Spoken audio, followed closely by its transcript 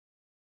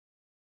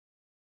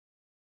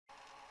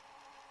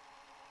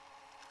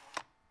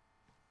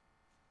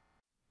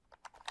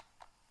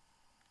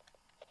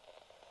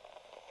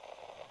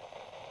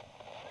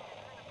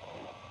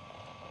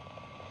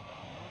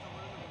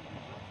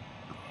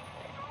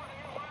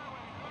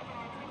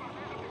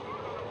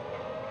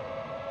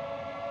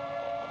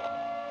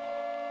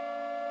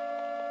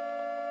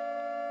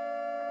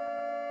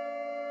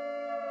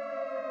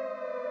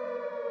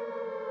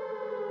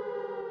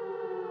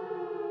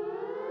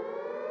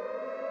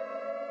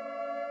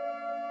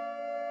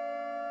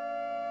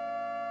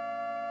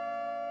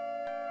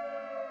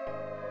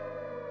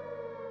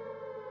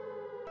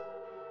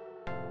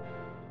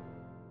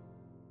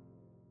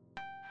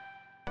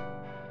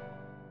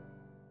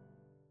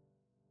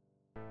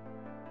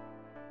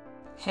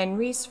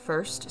Henry's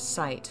first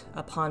sight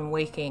upon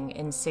waking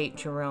in St.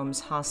 Jerome's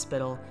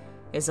Hospital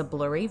is a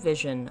blurry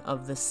vision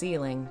of the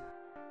ceiling.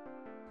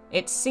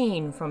 It's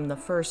seen from the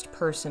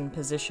first-person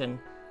position,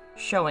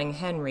 showing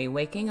Henry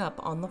waking up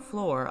on the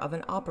floor of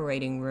an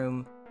operating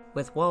room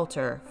with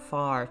Walter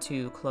far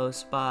too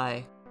close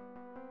by.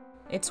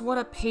 It's what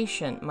a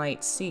patient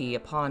might see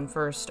upon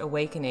first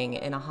awakening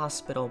in a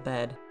hospital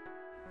bed.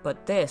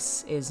 But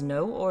this is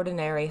no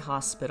ordinary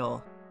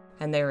hospital,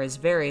 and there is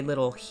very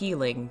little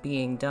healing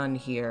being done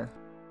here.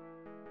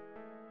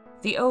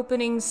 The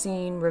opening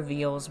scene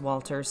reveals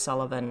Walter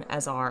Sullivan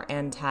as our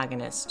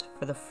antagonist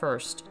for the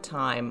first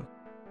time.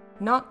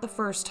 Not the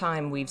first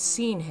time we've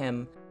seen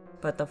him,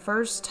 but the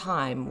first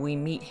time we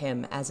meet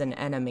him as an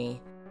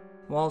enemy.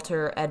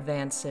 Walter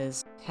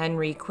advances,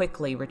 Henry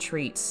quickly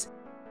retreats,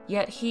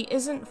 yet he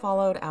isn't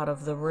followed out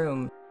of the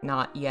room,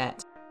 not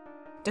yet.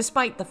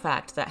 Despite the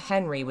fact that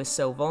Henry was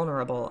so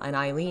vulnerable and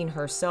Eileen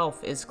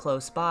herself is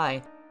close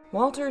by,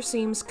 Walter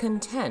seems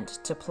content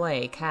to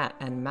play cat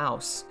and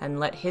mouse and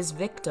let his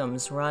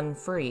victims run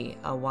free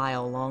a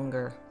while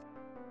longer.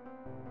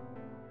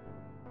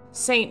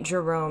 St.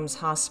 Jerome's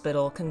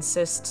Hospital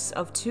consists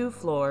of 2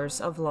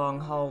 floors of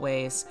long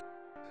hallways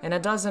and a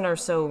dozen or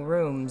so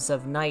rooms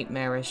of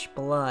nightmarish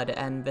blood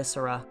and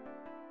viscera.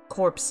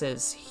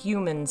 Corpses,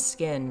 human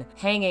skin,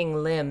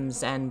 hanging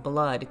limbs, and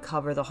blood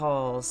cover the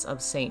halls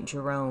of St.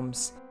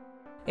 Jerome's.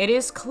 It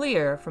is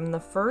clear from the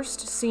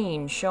first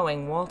scene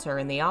showing Walter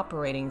in the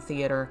operating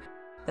theater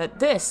that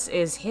this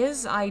is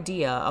his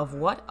idea of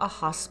what a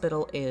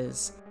hospital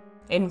is,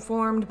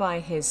 informed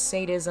by his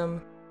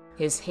sadism,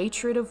 his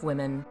hatred of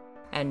women,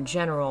 and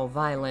general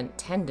violent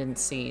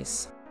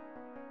tendencies.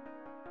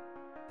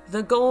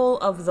 The goal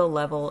of the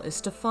level is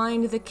to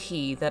find the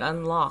key that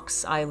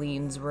unlocks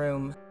Eileen's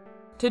room.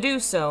 To do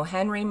so,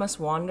 Henry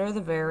must wander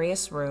the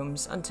various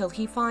rooms until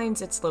he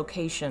finds its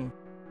location,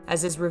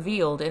 as is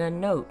revealed in a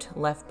note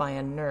left by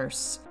a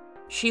nurse.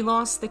 She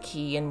lost the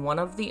key in one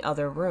of the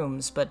other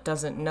rooms, but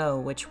doesn't know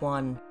which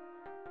one.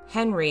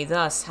 Henry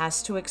thus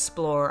has to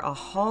explore a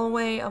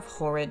hallway of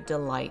horrid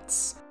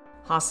delights,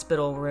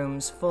 hospital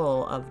rooms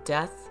full of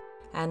death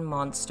and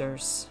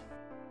monsters.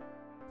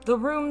 The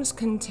rooms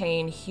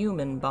contain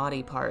human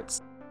body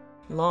parts.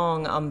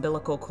 Long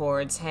umbilical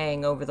cords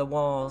hang over the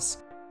walls.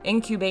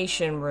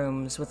 Incubation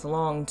rooms with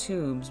long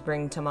tubes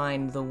bring to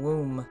mind the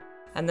womb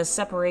and the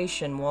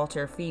separation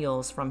Walter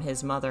feels from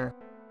his mother.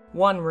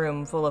 One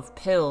room full of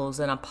pills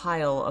and a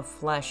pile of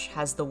flesh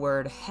has the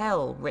word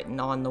hell written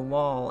on the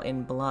wall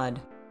in blood.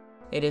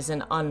 It is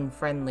an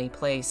unfriendly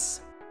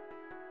place.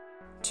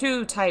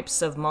 2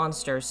 types of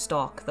monsters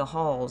stalk the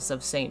halls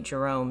of St.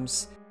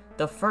 Jerome's.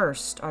 The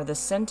first are the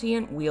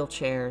sentient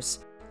wheelchairs,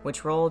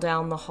 which roll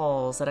down the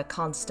halls at a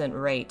constant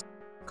rate,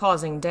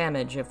 causing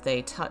damage if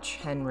they touch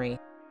Henry.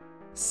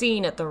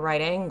 Seen at the right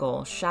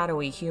angle,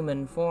 shadowy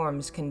human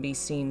forms can be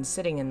seen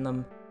sitting in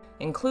them,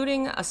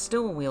 including a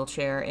still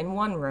wheelchair in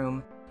one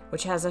room,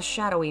 which has a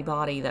shadowy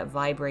body that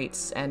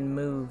vibrates and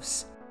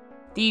moves.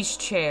 These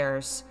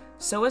chairs,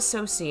 so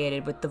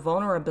associated with the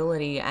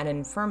vulnerability and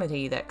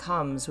infirmity that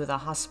comes with a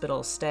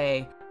hospital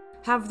stay,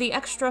 have the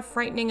extra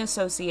frightening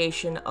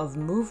association of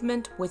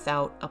movement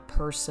without a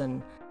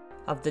person,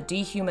 of the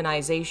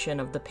dehumanization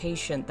of the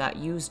patient that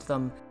used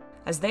them,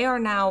 as they are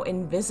now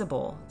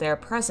invisible, their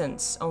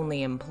presence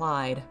only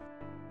implied.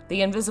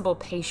 The invisible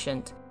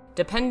patient,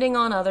 depending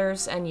on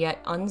others and yet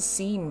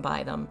unseen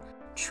by them,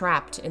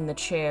 trapped in the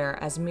chair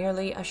as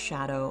merely a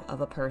shadow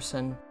of a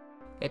person.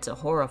 It's a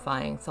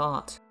horrifying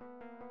thought.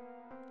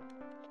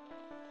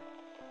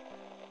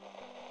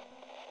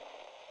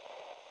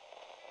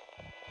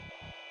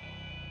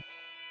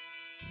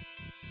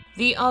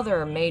 The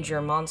other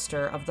major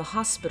monster of the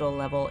hospital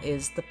level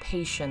is the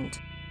patient,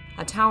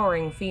 a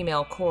towering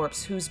female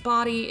corpse whose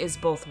body is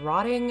both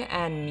rotting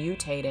and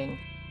mutating,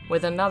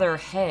 with another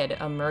head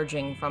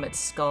emerging from its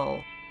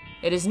skull.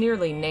 It is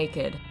nearly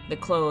naked, the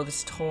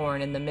clothes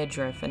torn in the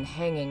midriff and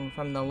hanging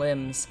from the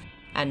limbs,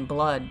 and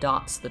blood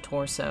dots the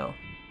torso.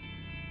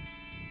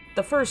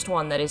 The first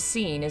one that is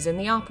seen is in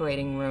the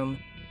operating room,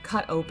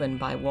 cut open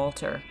by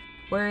Walter,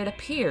 where it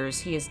appears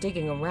he is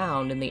digging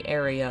around in the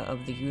area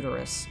of the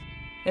uterus.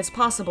 It's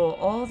possible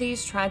all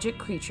these tragic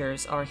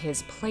creatures are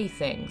his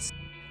playthings,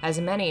 as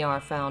many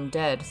are found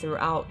dead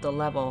throughout the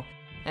level,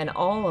 and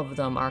all of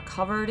them are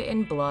covered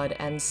in blood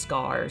and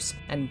scars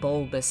and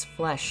bulbous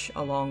flesh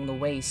along the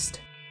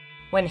waist.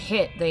 When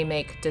hit, they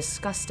make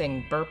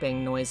disgusting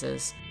burping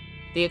noises,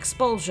 the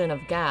expulsion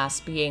of gas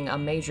being a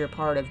major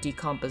part of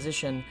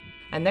decomposition,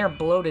 and their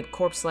bloated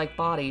corpse-like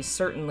bodies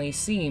certainly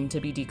seem to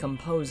be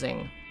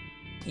decomposing.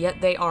 Yet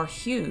they are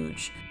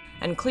huge,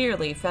 and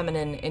clearly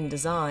feminine in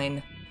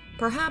design,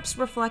 perhaps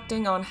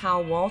reflecting on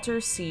how Walter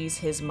sees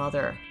his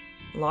mother,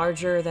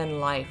 larger than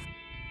life,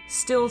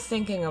 still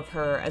thinking of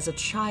her as a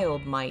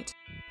child might,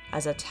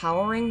 as a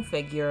towering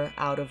figure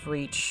out of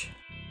reach.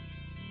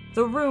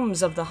 The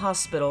rooms of the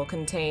hospital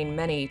contain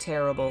many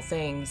terrible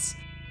things.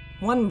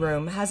 One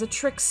room has a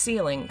trick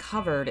ceiling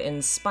covered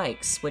in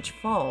spikes which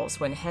falls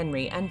when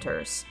Henry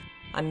enters.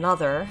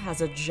 Another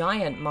has a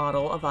giant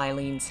model of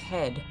Eileen's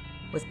head,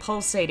 with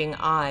pulsating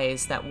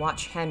eyes that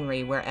watch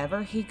Henry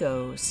wherever he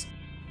goes.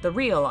 The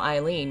real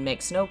Eileen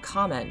makes no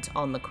comment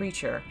on the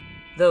creature,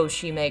 though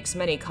she makes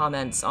many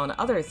comments on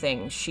other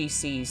things she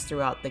sees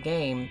throughout the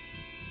game,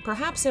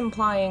 perhaps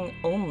implying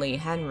only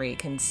Henry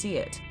can see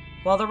it.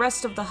 While the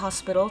rest of the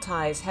hospital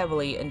ties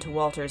heavily into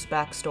Walter's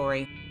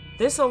backstory,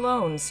 this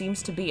alone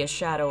seems to be a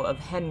shadow of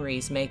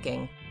Henry's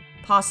making,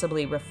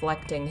 possibly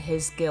reflecting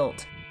his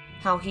guilt,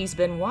 how he's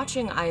been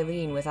watching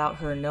Eileen without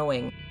her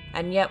knowing,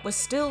 and yet was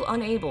still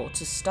unable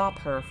to stop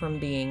her from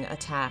being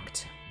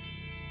attacked.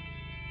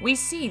 We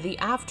see the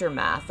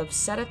aftermath of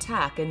said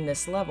attack in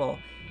this level.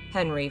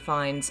 Henry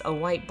finds a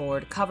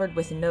whiteboard covered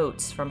with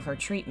notes from her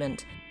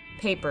treatment.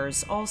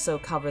 Papers also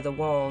cover the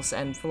walls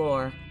and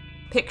floor.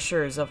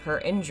 Pictures of her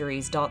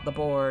injuries dot the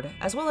board,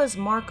 as well as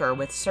marker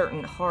with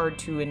certain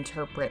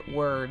hard-to-interpret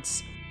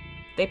words.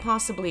 They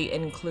possibly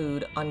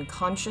include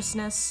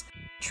unconsciousness,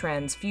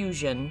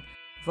 transfusion,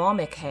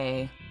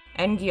 vomicae,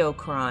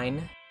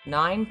 angiocrine,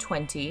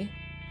 920,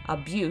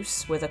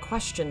 abuse with a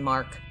question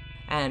mark,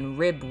 and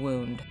rib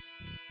wound.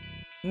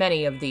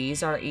 Many of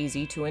these are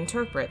easy to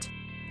interpret.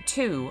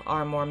 2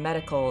 are more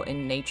medical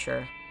in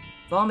nature.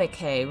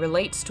 Vomicae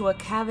relates to a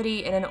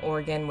cavity in an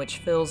organ which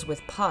fills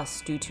with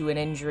pus due to an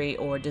injury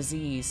or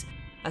disease,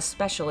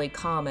 especially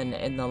common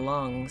in the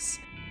lungs.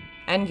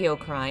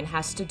 Angiocrine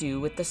has to do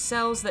with the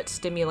cells that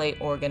stimulate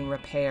organ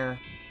repair.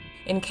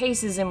 In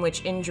cases in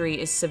which injury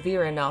is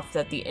severe enough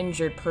that the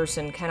injured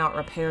person cannot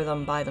repair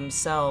them by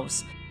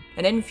themselves,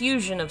 an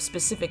infusion of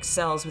specific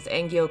cells with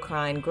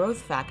angiocrine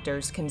growth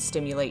factors can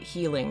stimulate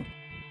healing.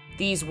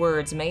 These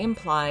words may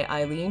imply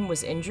Eileen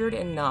was injured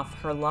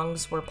enough her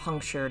lungs were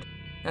punctured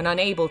and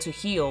unable to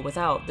heal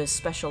without this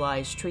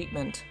specialized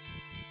treatment.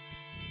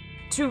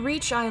 To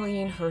reach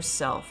Eileen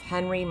herself,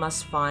 Henry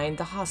must find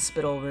the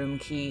hospital room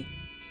key.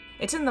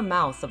 It's in the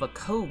mouth of a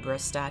cobra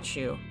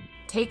statue.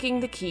 Taking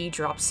the key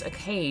drops a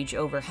cage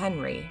over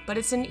Henry, but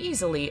it's an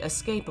easily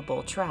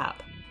escapable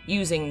trap.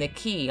 Using the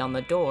key on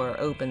the door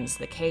opens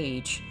the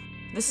cage.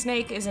 The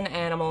snake is an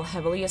animal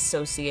heavily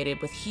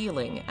associated with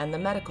healing and the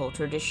medical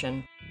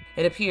tradition.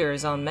 It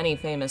appears on many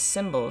famous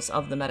symbols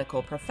of the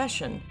medical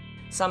profession,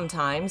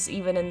 sometimes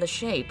even in the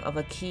shape of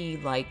a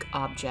key-like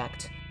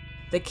object.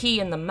 The key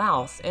in the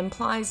mouth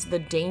implies the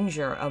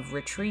danger of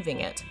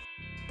retrieving it.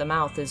 The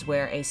mouth is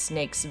where a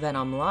snake's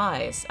venom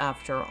lies,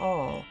 after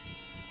all.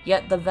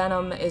 Yet the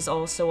venom is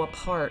also a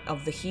part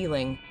of the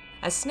healing,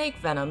 as snake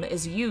venom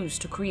is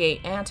used to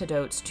create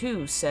antidotes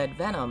to said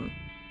venom.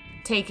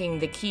 Taking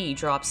the key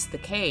drops the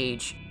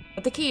cage,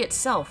 but the key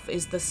itself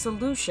is the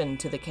solution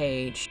to the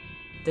cage.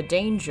 The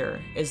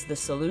danger is the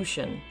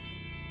solution.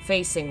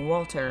 Facing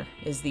Walter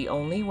is the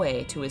only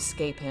way to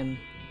escape him.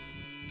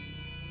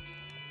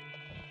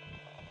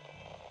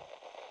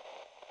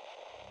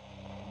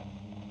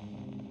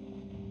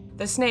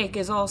 The snake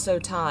is also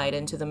tied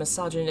into the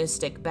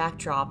misogynistic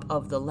backdrop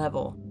of the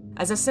level,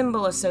 as a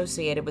symbol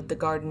associated with the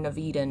Garden of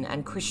Eden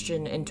and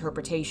Christian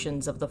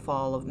interpretations of the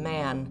fall of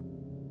man.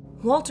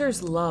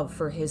 Walter's love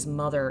for his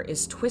mother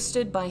is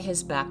twisted by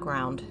his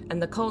background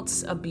and the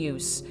cult's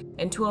abuse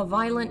into a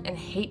violent and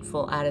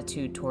hateful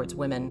attitude towards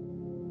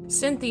women.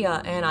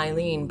 Cynthia and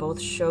Eileen both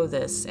show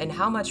this and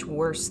how much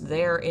worse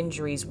their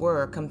injuries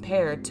were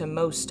compared to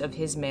most of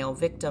his male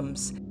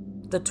victims.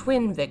 The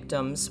twin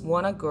victims,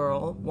 one a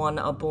girl, one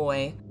a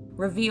boy,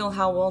 reveal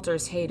how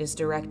Walter's hate is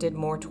directed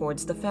more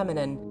towards the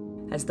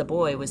feminine, as the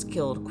boy was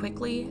killed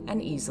quickly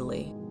and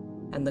easily,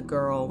 and the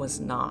girl was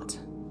not.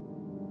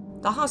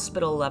 The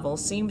hospital level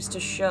seems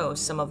to show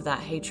some of that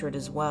hatred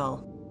as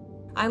well.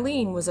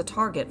 Eileen was a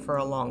target for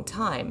a long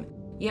time,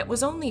 yet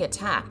was only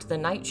attacked the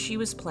night she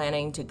was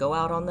planning to go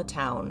out on the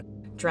town,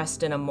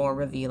 dressed in a more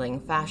revealing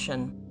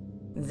fashion.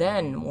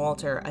 Then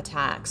Walter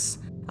attacks,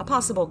 a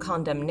possible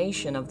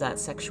condemnation of that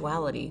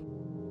sexuality.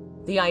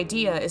 The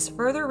idea is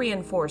further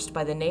reinforced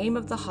by the name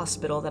of the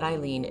hospital that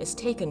Eileen is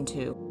taken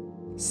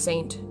to,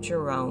 St.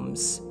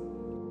 Jerome's.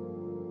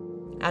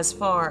 As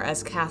far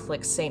as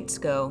Catholic saints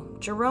go,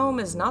 Jerome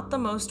is not the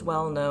most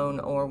well-known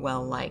or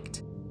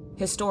well-liked.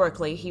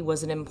 Historically, he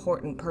was an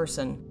important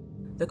person,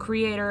 the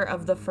creator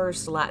of the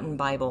first Latin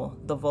Bible,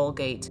 the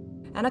Vulgate,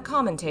 and a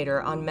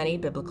commentator on many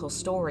biblical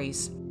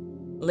stories.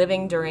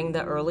 Living during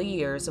the early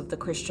years of the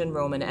Christian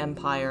Roman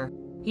Empire,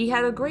 he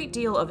had a great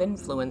deal of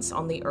influence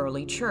on the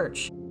early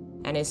church,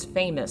 and is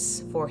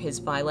famous for his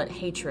violent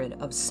hatred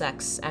of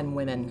sex and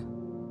women.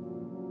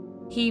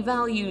 He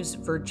values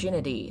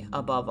virginity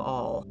above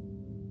all,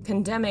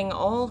 condemning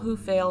all who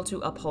fail to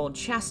uphold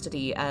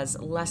chastity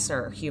as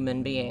lesser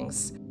human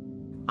beings.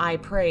 "I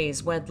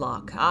praise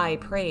wedlock, I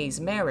praise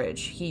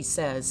marriage," he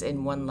says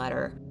in one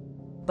letter,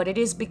 "but it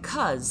is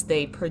because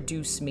they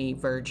produce me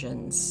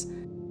virgins."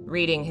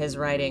 Reading his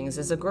writings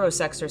is a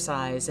gross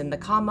exercise in the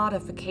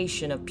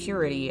commodification of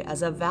purity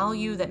as a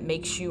value that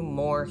makes you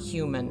more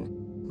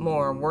human,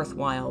 more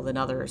worthwhile than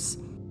others.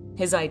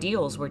 His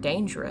ideals were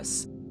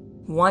dangerous.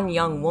 One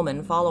young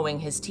woman following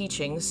his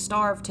teachings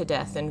starved to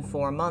death in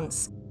 4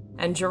 months,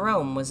 and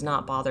Jerome was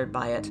not bothered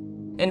by it.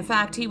 In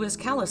fact, he was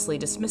callously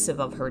dismissive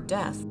of her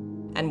death,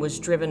 and was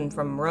driven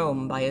from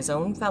Rome by his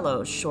own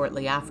fellows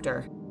shortly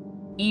after.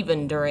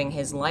 Even during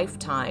his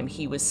lifetime,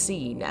 he was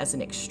seen as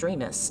an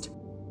extremist.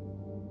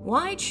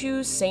 Why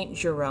choose Saint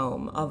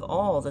Jerome, of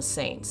all the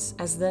saints,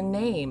 as the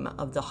name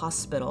of the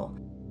hospital?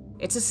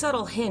 It's a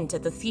subtle hint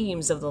at the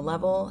themes of the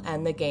level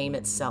and the game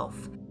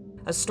itself.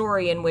 A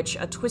story in which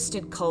a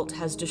twisted cult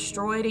has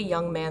destroyed a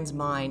young man's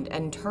mind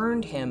and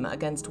turned him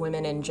against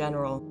women in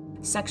general,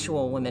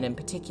 sexual women in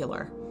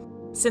particular.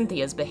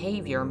 Cynthia's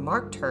behavior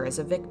marked her as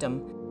a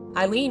victim.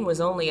 Eileen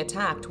was only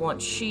attacked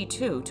once she,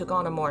 too, took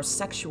on a more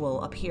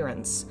sexual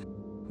appearance.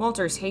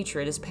 Walter's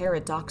hatred is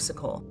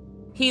paradoxical.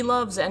 He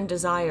loves and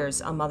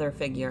desires a mother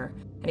figure,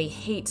 and he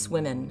hates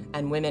women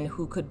and women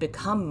who could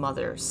become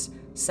mothers,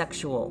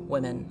 sexual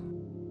women.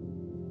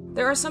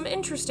 There are some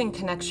interesting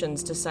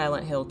connections to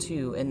Silent Hill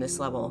 2 in this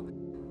level.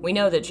 We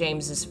know that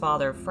James's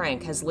father,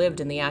 Frank, has lived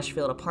in the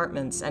Ashfield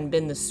apartments and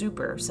been the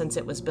super since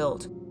it was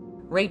built.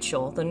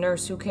 Rachel, the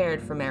nurse who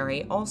cared for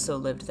Mary, also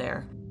lived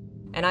there.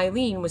 And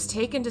Eileen was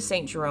taken to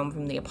St. Jerome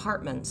from the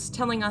apartments,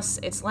 telling us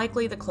it's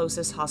likely the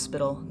closest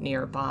hospital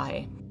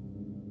nearby.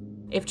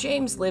 If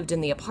James lived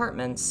in the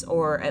apartments,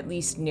 or at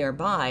least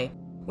nearby,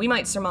 we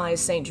might surmise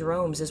St.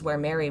 Jerome's is where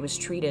Mary was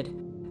treated,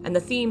 and the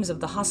themes of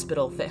the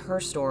hospital fit her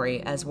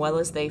story as well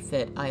as they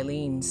fit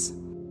Eileen's.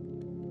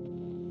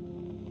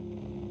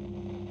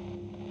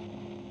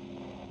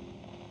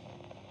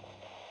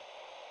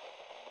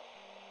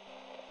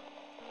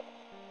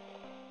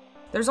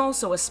 There's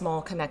also a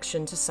small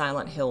connection to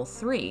Silent Hill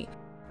 3.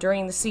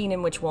 During the scene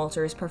in which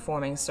Walter is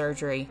performing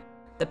surgery,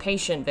 the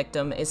patient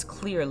victim is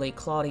clearly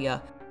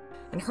Claudia,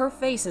 and her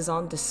face is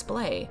on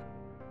display,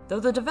 though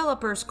the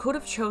developers could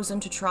have chosen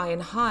to try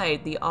and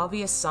hide the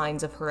obvious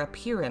signs of her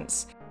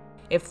appearance,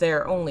 if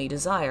their only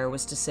desire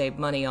was to save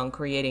money on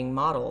creating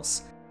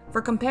models.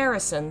 For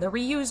comparison, the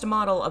reused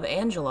model of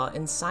Angela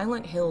in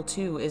Silent Hill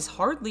 2 is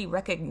hardly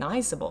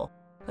recognizable,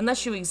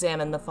 unless you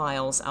examine the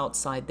files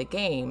outside the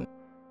game.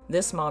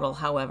 This model,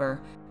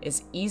 however,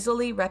 is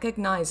easily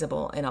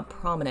recognizable in a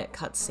prominent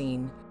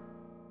cutscene.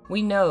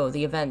 We know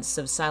the events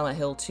of Silent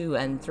Hill 2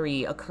 and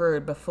 3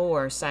 occurred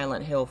before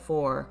Silent Hill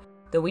 4,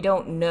 though we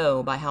don't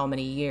know by how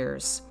many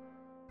years.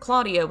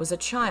 Claudia was a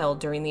child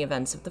during the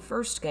events of the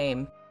first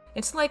game.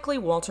 It's likely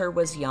Walter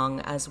was young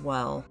as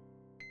well.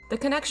 The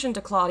connection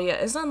to Claudia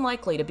is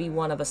unlikely to be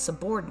one of a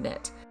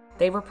subordinate.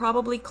 They were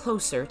probably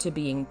closer to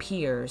being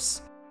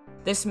peers.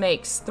 This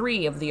makes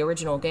 3 of the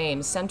original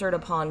games centered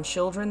upon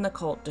children the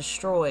cult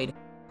destroyed,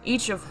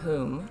 each of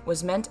whom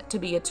was meant to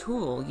be a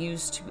tool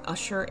used to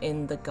usher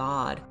in the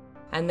god,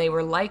 and they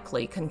were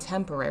likely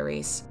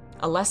contemporaries.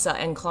 Alessa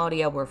and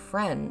Claudia were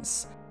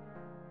friends.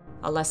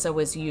 Alessa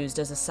was used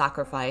as a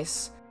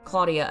sacrifice.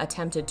 Claudia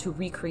attempted to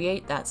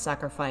recreate that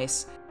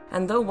sacrifice,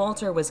 and though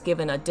Walter was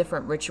given a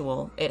different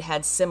ritual, it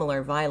had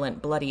similar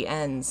violent, bloody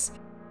ends.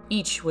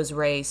 Each was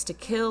raised to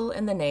kill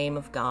in the name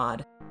of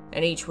God,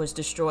 and each was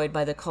destroyed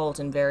by the cult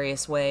in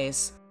various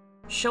ways.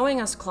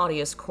 Showing us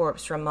Claudia's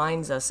corpse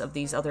reminds us of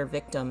these other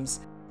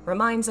victims,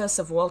 reminds us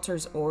of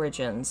Walter's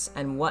origins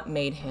and what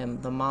made him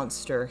the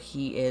monster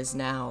he is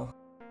now.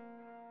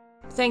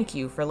 Thank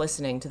you for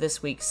listening to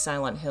this week's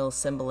Silent Hill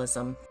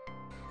symbolism.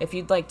 If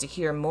you'd like to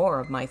hear more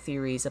of my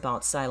theories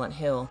about Silent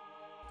Hill,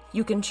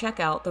 you can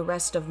check out the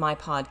rest of my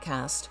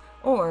podcast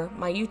or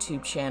my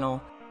YouTube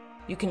channel.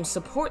 You can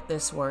support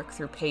this work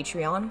through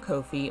Patreon,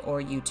 Ko-fi,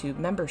 or YouTube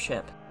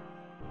membership.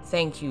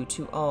 Thank you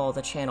to all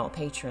the channel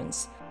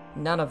patrons.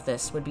 None of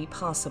this would be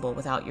possible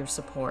without your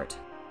support.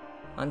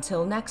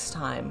 Until next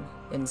time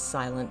in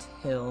Silent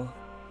Hill.